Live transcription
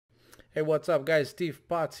Hey, what's up guys? Steve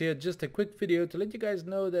Potts here. Just a quick video to let you guys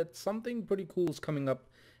know that something pretty cool is coming up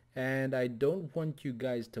and I don't want you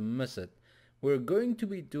guys to miss it. We're going to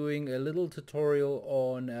be doing a little tutorial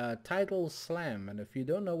on title slam, and if you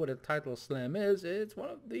don't know what a title slam is, it's one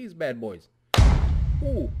of these bad boys.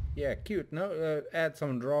 Ooh, yeah, cute. No, add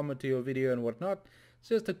some drama to your video and whatnot. It's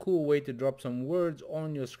just a cool way to drop some words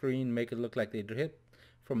on your screen, make it look like they hit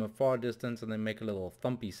from a far distance, and then make a little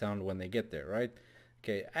thumpy sound when they get there, right?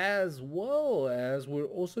 Okay, as well as we're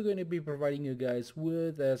also going to be providing you guys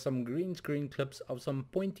with some green screen clips of some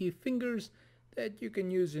pointy fingers that you can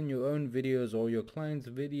use in your own videos or your clients'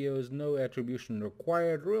 videos. No attribution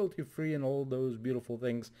required, royalty free, and all those beautiful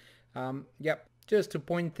things. Yep, just to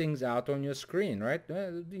point things out on your screen, right?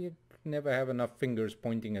 You never have enough fingers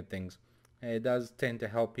pointing at things. It does tend to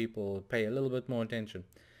help people pay a little bit more attention.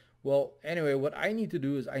 Well, anyway, what I need to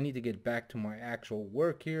do is I need to get back to my actual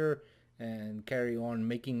work here and carry on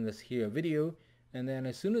making this here video, and then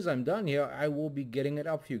as soon as I'm done here I will be getting it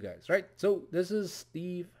up for you guys, right? So this is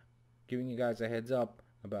Steve giving you guys a heads up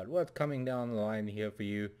about what's coming down the line here for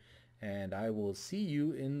you, and I will see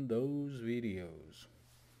you in those videos.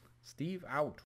 Steve out.